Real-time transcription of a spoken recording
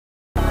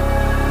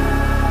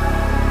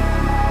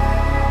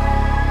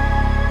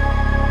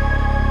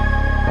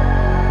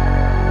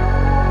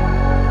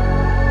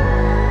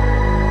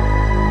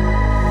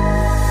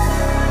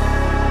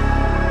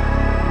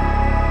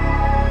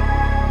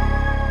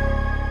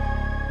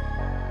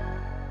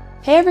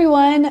Hey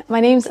everyone, my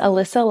name's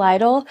Alyssa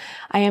Lytle.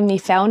 I am the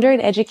founder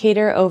and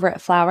educator over at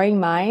Flowering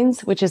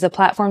Minds, which is a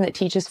platform that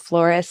teaches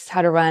florists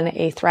how to run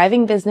a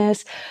thriving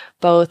business,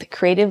 both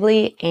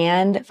creatively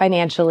and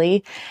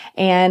financially.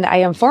 And I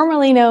am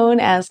formerly known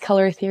as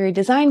Color Theory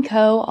Design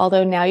Co.,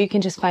 although now you can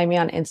just find me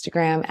on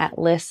Instagram at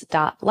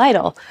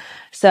lis.lytle.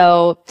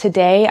 So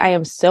today I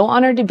am so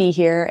honored to be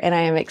here and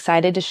I am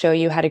excited to show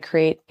you how to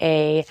create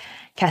a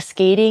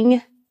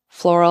cascading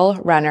floral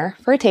runner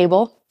for a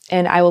table.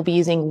 And I will be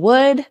using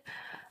wood,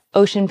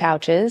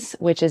 OshunPouches,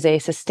 which is a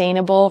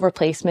sustainable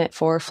replacement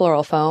for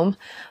floral foam,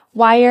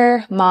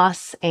 wire,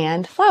 moss,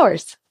 and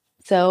flowers.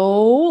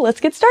 So let's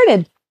get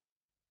started.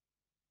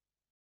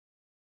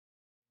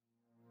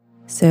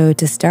 So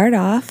to start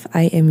off,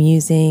 I am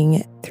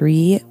using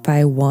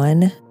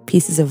 3x1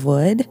 pieces of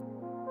wood.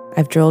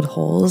 I've drilled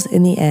holes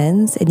in the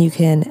ends and you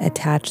can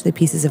attach the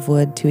pieces of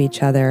wood to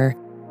each other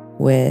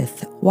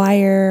with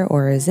wire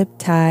or zip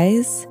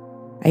ties.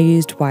 I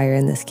used wire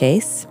in this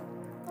case.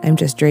 I'm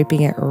just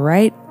draping it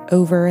right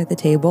over the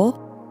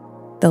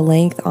table. The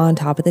length on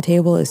top of the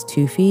table is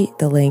 2 feet.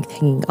 The length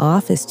hanging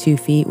off is 2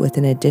 feet with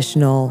an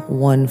additional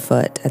 1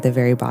 foot at the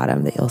very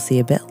bottom that you'll see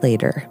a bit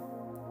later.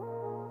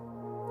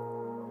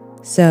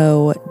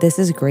 So this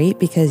is great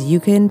because you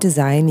can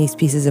design these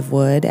pieces of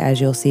wood, as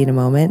you'll see in a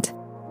moment,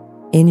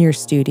 in your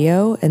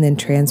studio and then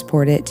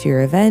transport it to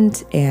your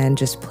event and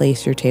just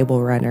place your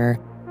table runner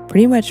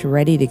pretty much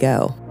ready to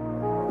go.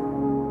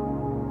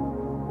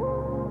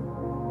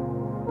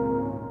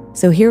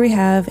 So here we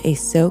have a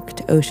soaked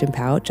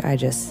OshunPouch. I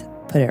just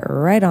put it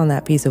right on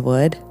that piece of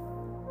wood,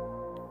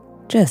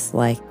 just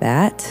like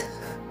that.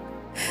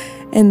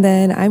 And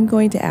then I'm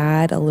going to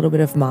add a little bit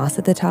of moss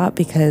at the top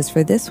because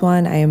for this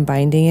one, I am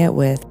binding it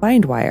with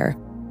bind wire.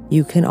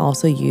 You can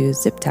also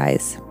use zip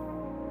ties.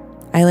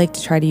 I like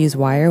to try to use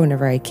wire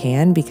whenever I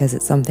can because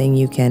it's something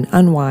you can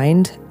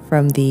unwind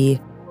from the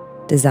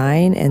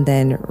design and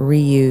then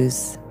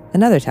reuse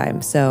another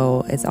time.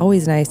 So it's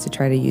always nice to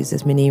try to use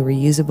as many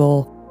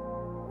reusable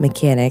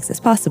mechanics as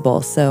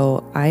possible.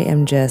 So I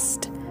am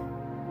just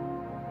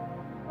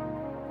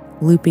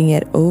looping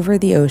it over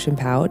the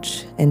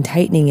OshunPouch and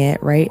tightening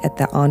it right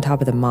at on top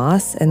of the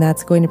moss, and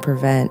that's going to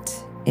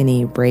prevent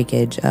any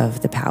breakage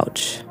of the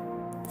pouch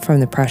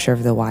from the pressure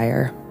of the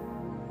wire.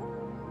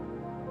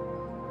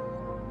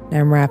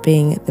 Now I'm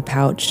wrapping the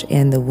pouch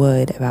and the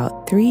wood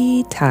about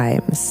 3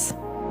 times.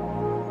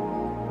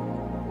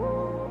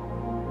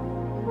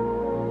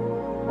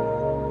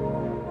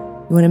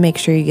 You want to make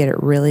sure you get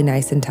it really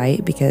nice and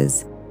tight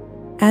because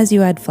as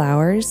you add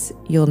flowers,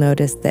 you'll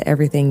notice that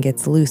everything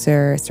gets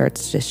looser,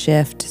 starts to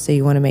shift. So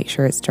you want to make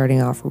sure it's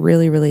starting off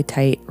really, really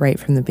tight right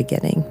from the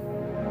beginning.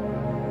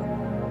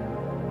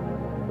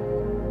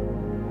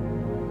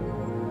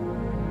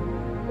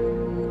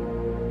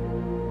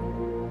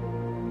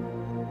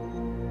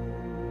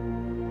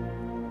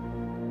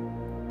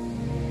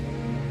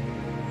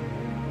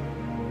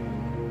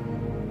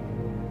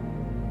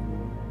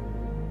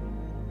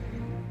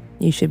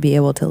 You should be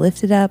able to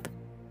lift it up,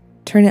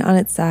 turn it on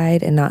its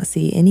side, and not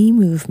see any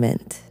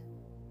movement.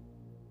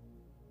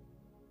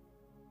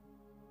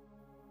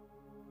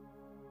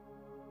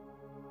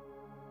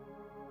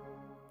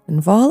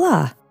 And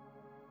voila!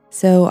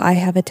 So I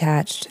have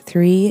attached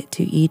 3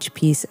 to each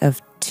piece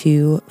of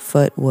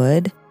 2-foot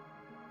wood.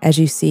 As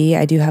you see,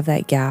 I do have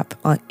that gap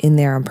in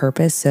there on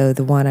purpose. So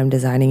the one I'm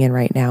designing in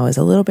right now is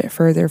a little bit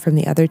further from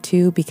the other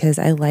 2 because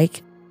I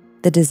like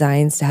the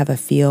designs to have a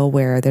feel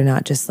where they're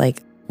not just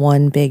like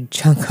one big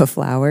chunk of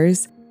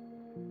flowers.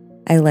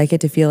 I like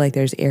it to feel like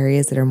there's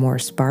areas that are more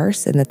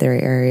sparse and that there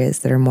are areas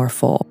that are more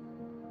full.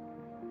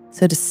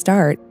 So to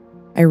start,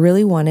 I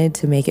really wanted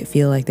to make it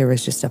feel like there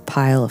was just a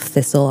pile of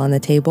thistle on the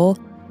table.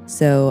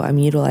 So I'm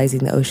utilizing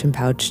the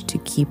OshunPouch to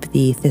keep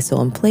the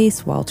thistle in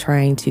place while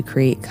trying to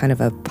create kind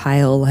of a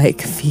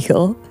pile-like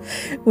feel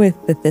with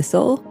the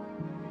thistle.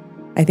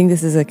 I think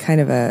this is a kind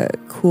of a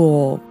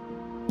cool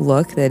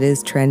look that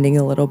is trending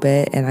a little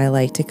bit, and I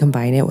like to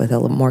combine it with a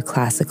little more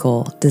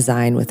classical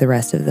design with the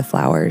rest of the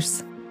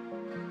flowers.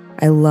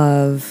 I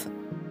love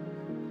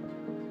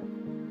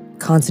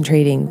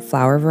concentrating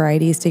flower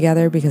varieties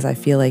together because I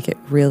feel like it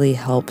really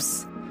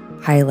helps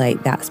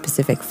highlight that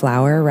specific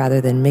flower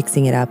rather than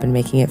mixing it up and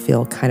making it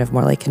feel kind of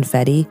more like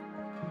confetti.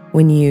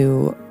 When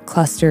you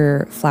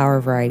cluster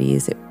flower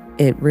varieties,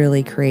 it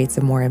really creates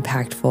a more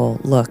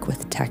impactful look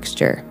with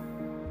texture.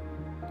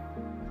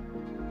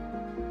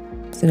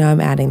 So now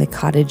I'm adding the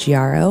Cottage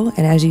Yarrow,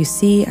 and as you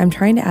see, I'm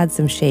trying to add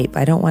some shape.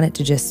 I don't want it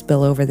to just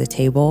spill over the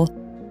table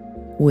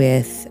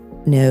with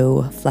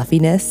no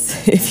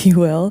fluffiness, if you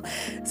will.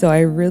 So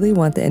I really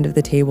want the end of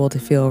the table to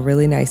feel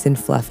really nice and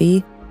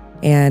fluffy.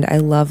 And I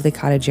love the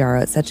Cottage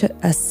Yarrow. It's such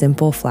a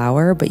simple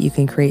flower, but you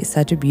can create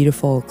such a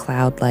beautiful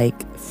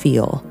cloud-like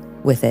feel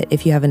with it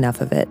if you have enough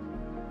of it.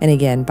 And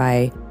again,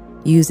 by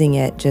using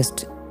it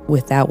just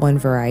with that one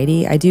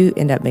variety, I do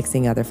end up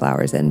mixing other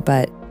flowers in,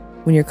 but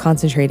when you're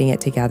concentrating it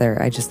together,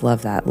 I just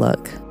love that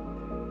look.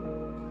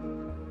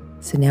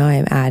 So now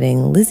I'm adding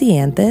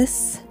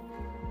Lisianthus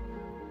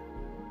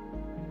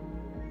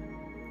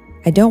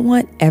I don't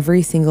want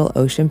every single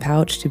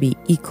OshunPouch to be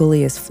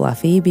equally as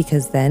fluffy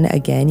because then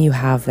again, you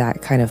have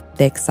that kind of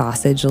thick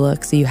sausage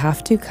look. So you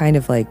have to kind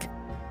of like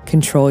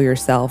control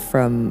yourself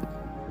from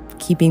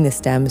keeping the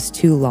stems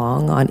too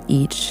long on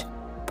each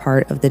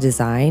part of the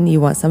design. You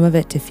want some of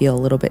it to feel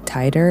a little bit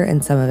tighter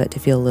and some of it to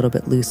feel a little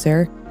bit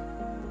looser.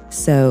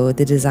 So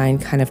the design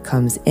kind of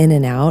comes in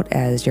and out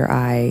as your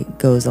eye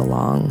goes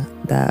along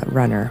the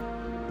runner.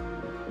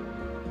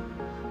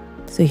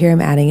 So here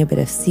I'm adding a bit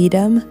of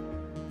Sedum.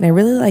 And I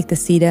really like the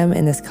Sedum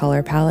in this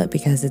color palette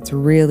because it's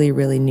really,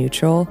 really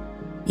neutral.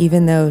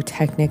 Even though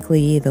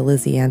technically the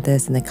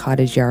Lisianthus and the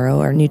Cottage Yarrow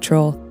are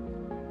neutral,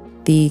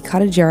 the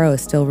Cottage Yarrow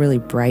is still really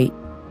bright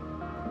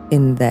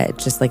in that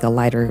just like a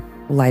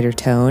lighter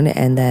tone.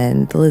 And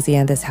then the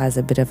Lisianthus has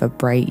a bit of a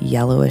bright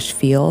yellowish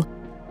feel.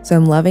 So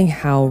I'm loving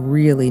how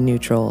really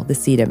neutral the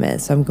Sedum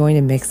is. So I'm going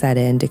to mix that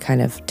in to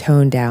kind of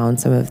tone down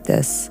some of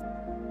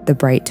the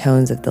bright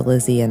tones of the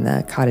Lizzie and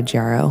the Cottage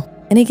Yarrow.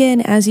 And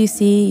again, as you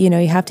see, you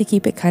have to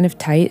keep it kind of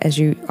tight as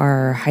you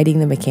are hiding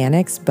the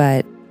mechanics,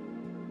 but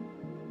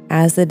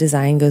as the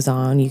design goes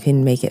on, you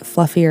can make it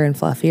fluffier and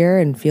fluffier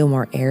and feel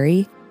more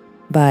airy.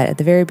 But at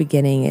the very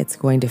beginning, it's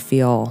going to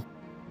feel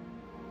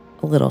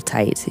a little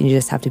tight. You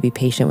just have to be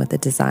patient with the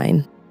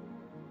design.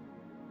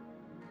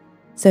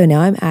 So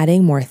now I'm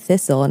adding more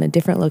Thistle in a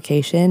different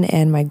location,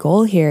 and my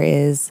goal here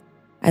is,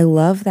 I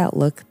love that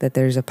look that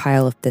there's a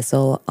pile of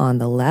Thistle on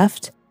the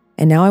left.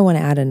 And now I want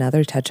to add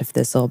another touch of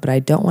Thistle, but I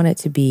don't want it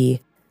to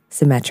be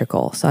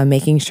symmetrical. So I'm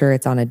making sure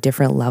it's on a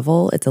different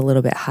level. It's a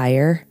little bit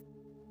higher.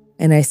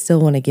 And I still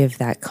want to give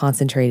that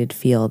concentrated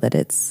feel that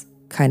it's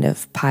kind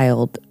of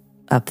piled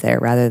up there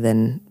rather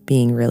than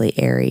being really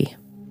airy.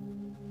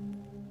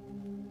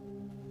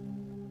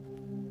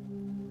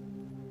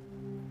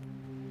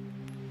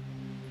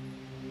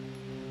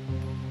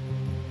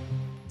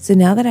 So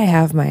now that I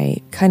have my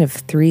kind of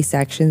 3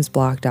 sections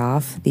blocked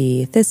off,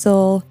 the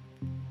Thistle,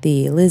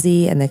 the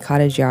Lizzie, and the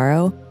Cottage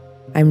Yarrow,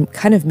 I'm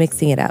kind of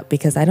mixing it up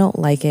because I don't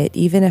like it,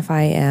 even if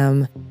I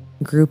am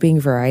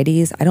grouping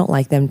varieties, I don't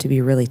like them to be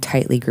really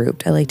tightly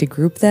grouped. I like to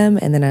group them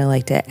and then I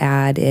like to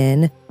add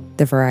in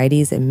the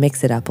varieties and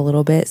mix it up a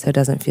little bit so it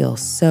doesn't feel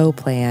so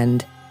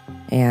planned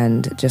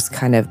and just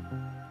kind of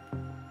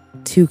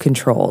too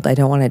controlled. I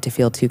don't want it to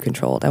feel too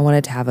controlled. I want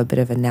it to have a bit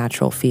of a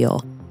natural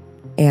feel.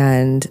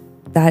 And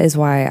that is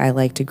why I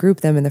like to group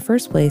them in the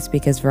first place,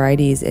 because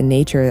varieties in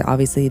nature,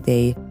 obviously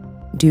they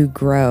do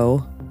grow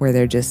where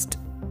they're just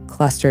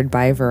clustered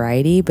by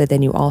variety, but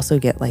then you also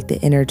get like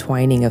the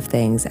intertwining of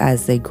things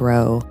as they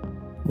grow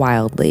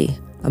wildly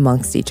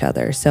amongst each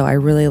other. So I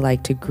really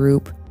like to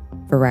group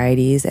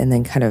varieties and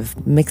then kind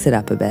of mix it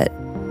up a bit.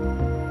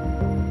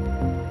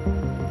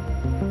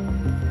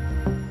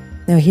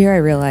 Now here I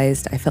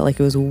realized I felt like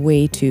it was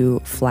way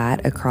too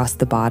flat across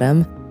the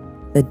bottom.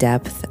 The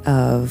depth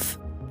of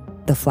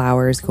the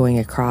flowers going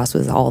across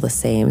was all the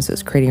same, so it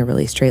was creating a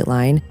really straight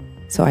line.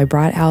 So I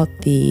brought out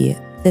the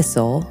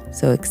Thistle,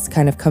 so it's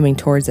kind of coming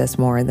towards us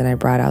more, and then I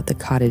brought out the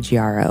Cottage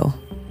Yarrow.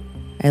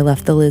 I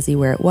left the Lizzie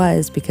where it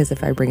was because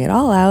if I bring it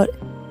all out,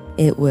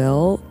 it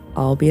will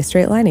all be a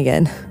straight line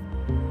again.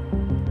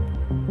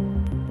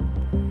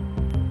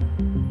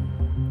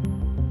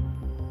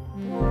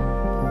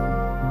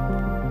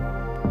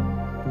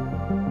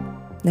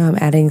 Now I'm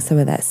adding some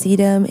of that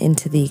Sedum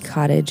into the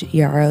Cottage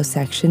Yarrow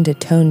section to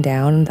tone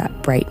down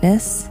that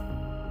brightness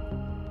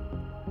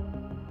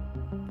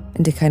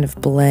and to kind of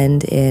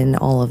blend in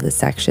all of the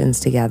sections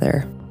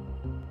together.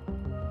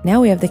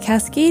 Now we have the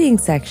cascading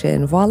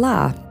section,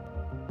 voila!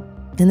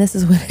 And this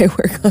is when I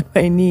work on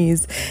my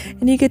knees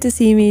and you get to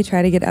see me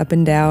try to get up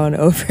and down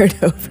over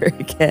and over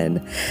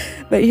again.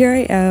 But here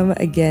I am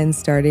again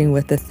starting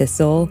with the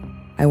Thistle.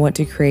 I want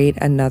to create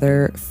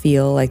another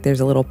feel like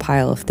there's a little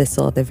pile of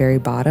Thistle at the very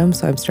bottom,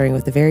 so I'm starting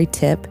with the very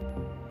tip.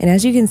 And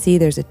as you can see,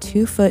 there's a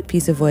 2-foot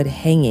piece of wood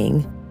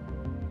hanging.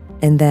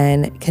 And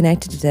then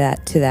connected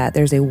to that,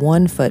 there's a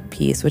 1-foot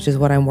piece, which is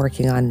what I'm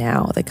working on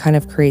now, that kind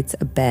of creates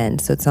a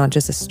bend, so it's not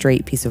just a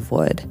straight piece of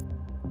wood.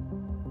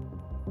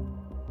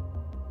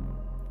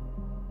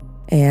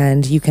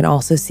 And you can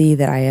also see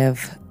that I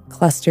have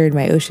clustered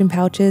my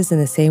OshunPouches in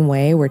the same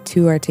way, where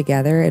 2 are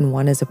together and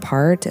 1 is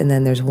apart, and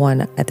then there's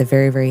 1 at the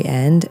very, very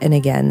end. And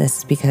again, this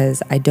is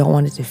because I don't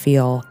want it to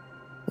feel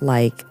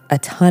like a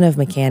ton of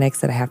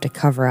mechanics that I have to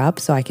cover up,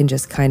 so I can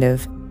just kind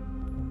of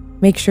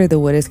make sure the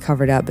wood is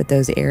covered up, but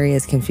those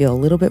areas can feel a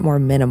little bit more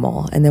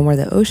minimal. And then where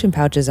the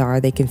OshunPouches are,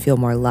 they can feel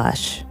more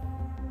lush.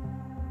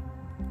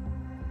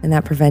 And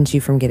that prevents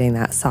you from getting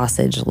that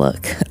sausage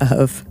look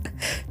of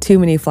too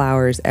many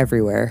flowers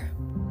everywhere.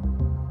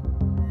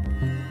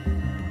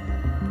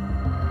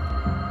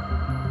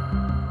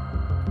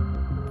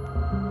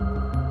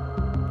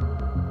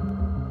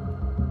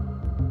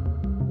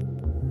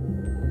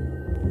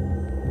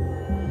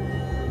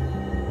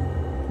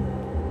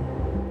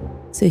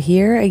 So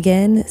here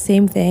again,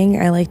 same thing.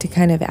 I like to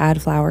kind of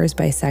add flowers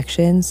by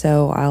section.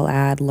 So I'll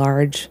add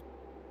large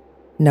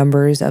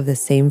numbers of the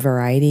same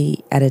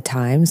variety at a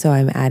time. So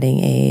I'm adding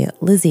a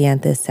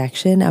Lisianthus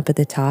section up at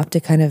the top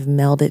to kind of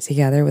meld it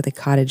together with a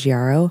Cottage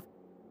Yarrow.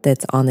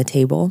 that's on the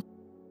table.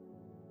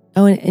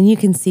 Oh, and you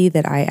can see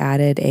that I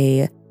added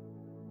a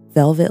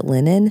velvet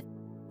linen,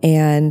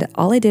 and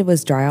all I did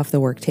was dry off the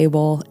work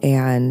table,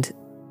 and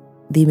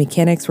the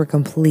mechanics were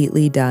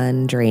completely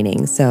done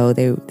draining. So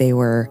they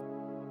were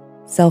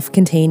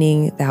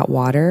self-containing that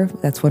water.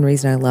 That's one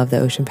reason I love the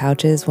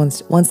OshunPouches.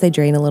 Once they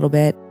drain a little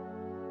bit,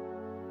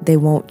 they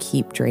won't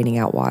keep draining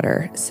out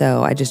water.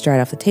 So I just dried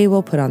off the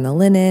table, put on the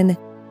linen,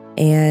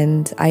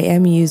 and I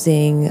am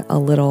using a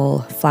little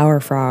flower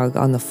frog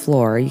on the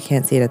floor. You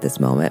can't see it at this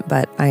moment,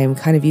 but I am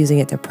kind of using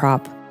it to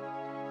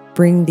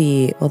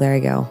well, there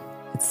you go.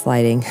 It's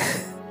sliding.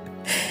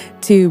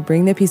 To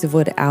bring the piece of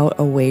wood out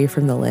away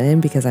from the linen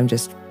because I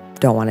just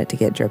don't want it to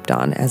get dripped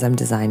on as I'm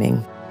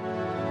designing.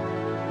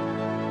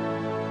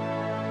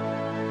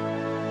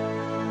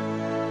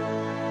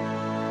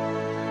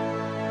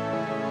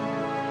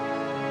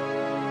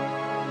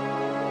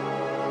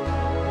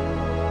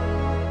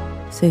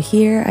 So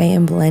here I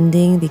am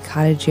blending the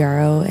Cottage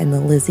Yarrow and the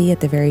Lizzie at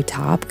the very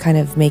top, kind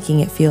of making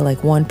it feel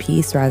like one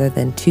piece rather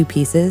than two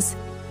pieces.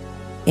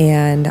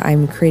 And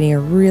I'm creating a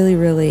really,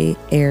 really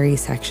airy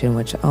section,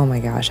 which, oh my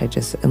gosh, I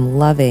just am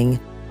loving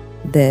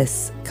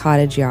this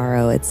Cottage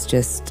Yarrow. It's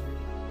just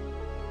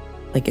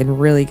like in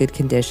really good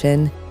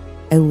condition.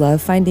 I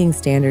love finding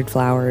standard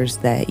flowers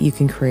that you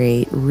can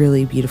create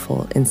really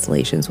beautiful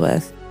installations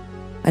with.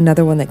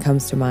 Another one that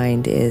comes to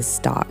mind is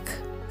stock.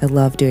 I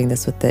love doing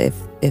this with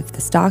if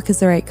the stock is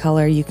the right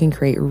color, you can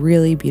create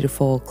really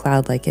beautiful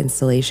cloud-like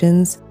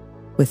installations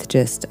with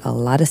just a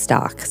lot of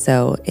stock.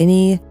 So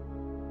any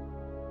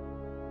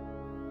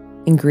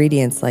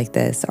ingredients like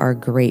this are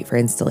great for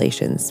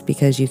installations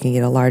because you can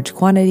get a large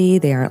quantity.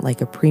 They aren't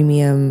like a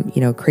premium,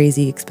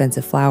 crazy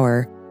expensive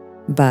flower,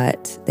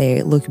 but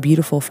they look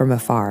beautiful from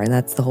afar. And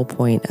that's the whole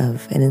point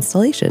of an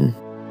installation.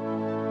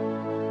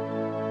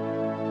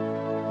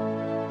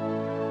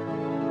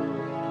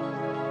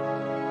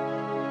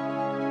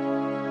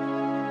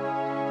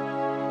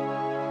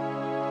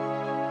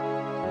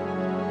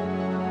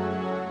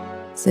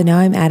 So now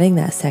I'm adding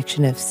that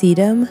section of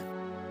Sedum.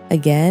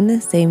 Again,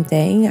 same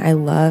thing. I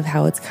love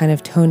how it's kind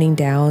of toning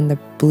down the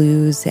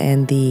blues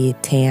and the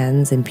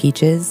tans and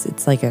peaches.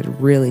 It's like a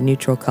really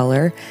neutral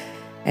color.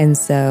 And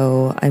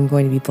so I'm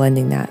going to be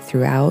blending that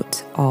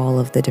throughout all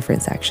of the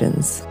different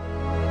sections.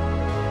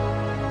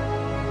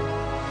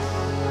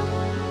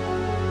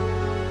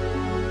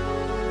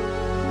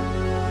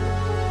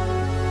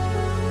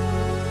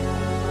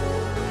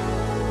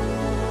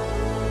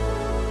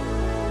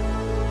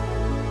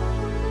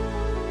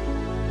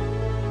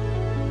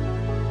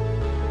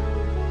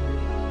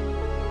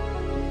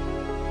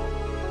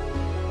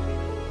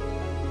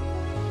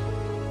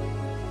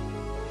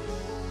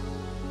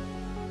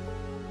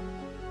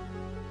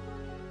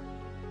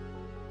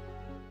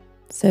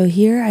 So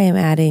here I am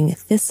adding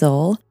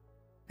Thistle.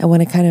 I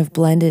want to kind of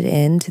blend it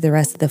into the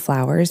rest of the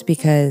flowers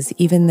because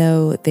even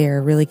though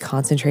they're really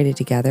concentrated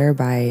together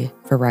by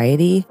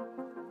variety,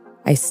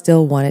 I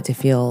still want it to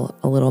feel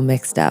a little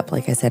mixed up,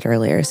 like I said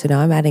earlier. So now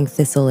I'm adding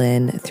Thistle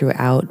in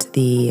throughout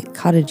the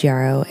Cottage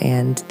Yarrow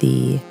and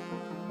the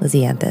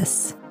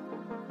Lisianthus.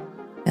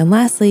 And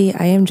lastly,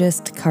 I am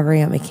just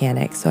covering up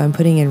mechanics. So I'm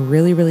putting in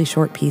really, really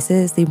short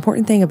pieces. The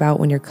important thing about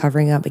when you're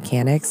covering up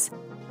mechanics,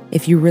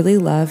 if you really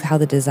love how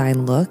the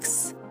design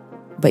looks,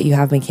 but you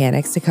have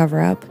mechanics to cover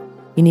up,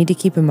 you need to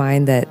keep in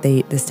mind that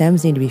the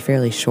stems need to be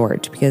fairly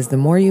short because the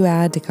more you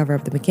add to cover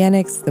up the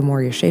mechanics, the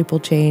more your shape will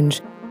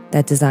change.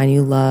 That design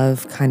you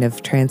love kind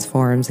of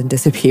transforms and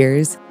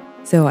disappears.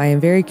 So I am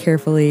very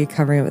carefully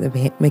covering up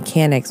the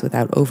mechanics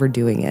without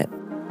overdoing it.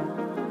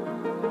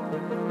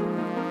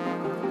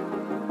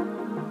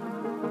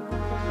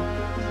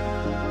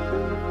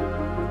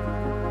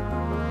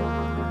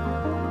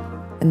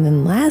 And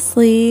then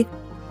lastly,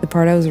 the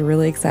part I was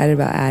really excited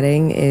about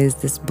adding is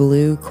this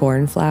blue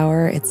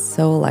cornflower. It's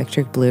so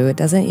electric blue. It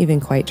doesn't even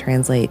quite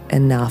translate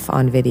enough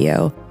on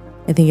video.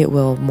 I think it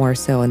will more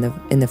so in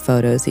the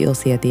photos that you'll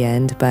see at the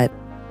end, but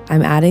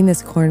I'm adding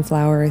this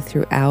cornflower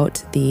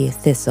throughout the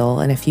Thistle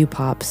and a few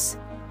pops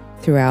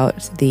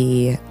throughout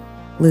the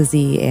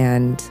Lizzie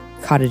and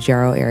Cottage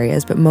Yarrow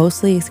areas, but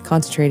mostly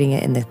concentrating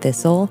it in the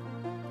Thistle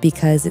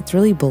because it's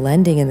really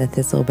blending in the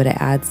Thistle, but it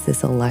adds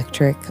this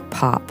electric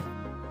pop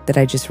that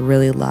I just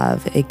really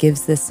love. It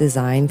gives this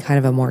design kind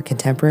of a more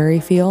contemporary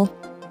feel.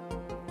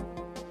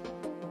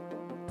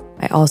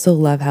 I also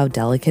love how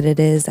delicate it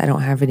is. I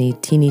don't have any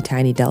teeny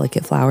tiny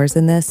delicate flowers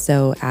in this,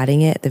 so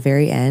adding it at the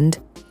very end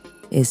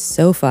is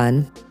so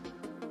fun.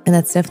 And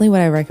that's definitely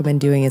what I recommend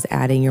doing, is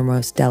adding your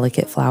most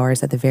delicate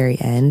flowers at the very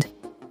end,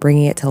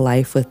 bringing it to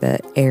life with the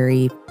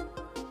airy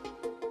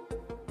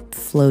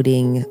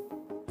floating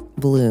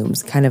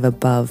blooms kind of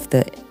above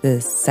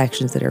the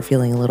sections that are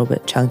feeling a little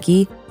bit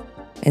chunky.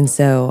 And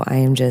so I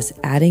am just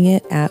adding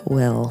it at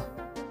will.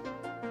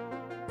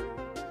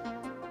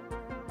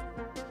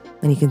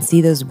 And you can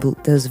see those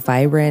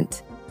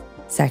vibrant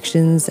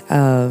sections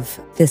of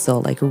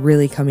Thistle like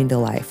really coming to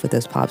life with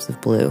those pops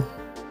of blue.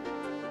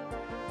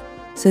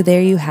 So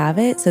there you have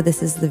it. So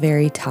this is the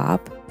very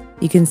top.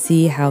 You can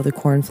see how the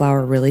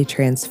cornflower really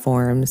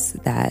transforms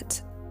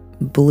that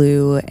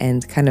blue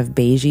and kind of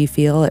beigey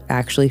feel. It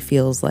actually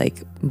feels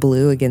like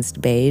blue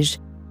against beige.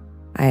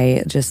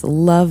 I just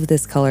love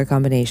this color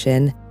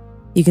combination.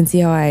 You can see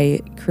how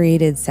I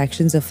created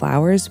sections of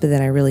flowers, but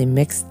then I really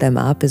mixed them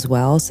up as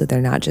well, so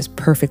they're not just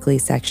perfectly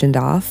sectioned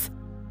off.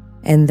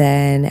 And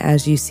then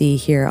as you see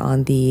here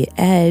on the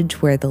edge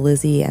where the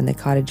Lizzie and the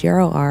Cottage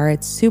Yarrow are,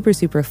 it's super,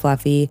 super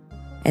fluffy.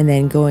 And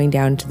then going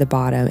down to the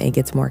bottom, it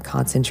gets more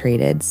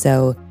concentrated.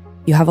 So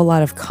you have a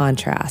lot of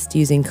contrast,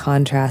 using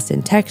contrast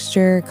in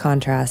texture,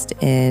 contrast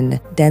in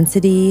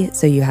density.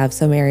 So you have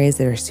some areas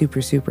that are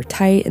super, super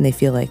tight and they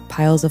feel like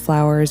piles of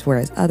flowers,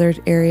 whereas other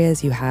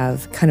areas you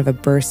have kind of a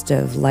burst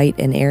of light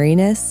and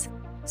airiness.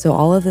 So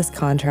all of this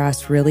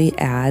contrast really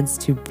adds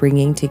to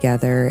bringing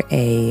together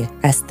a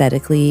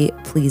aesthetically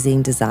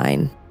pleasing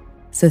design.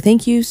 So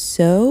thank you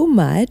so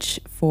much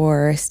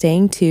for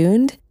staying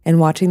tuned and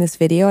watching this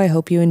video. I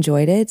hope you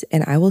enjoyed it,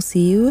 and I will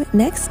see you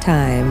next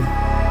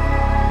time.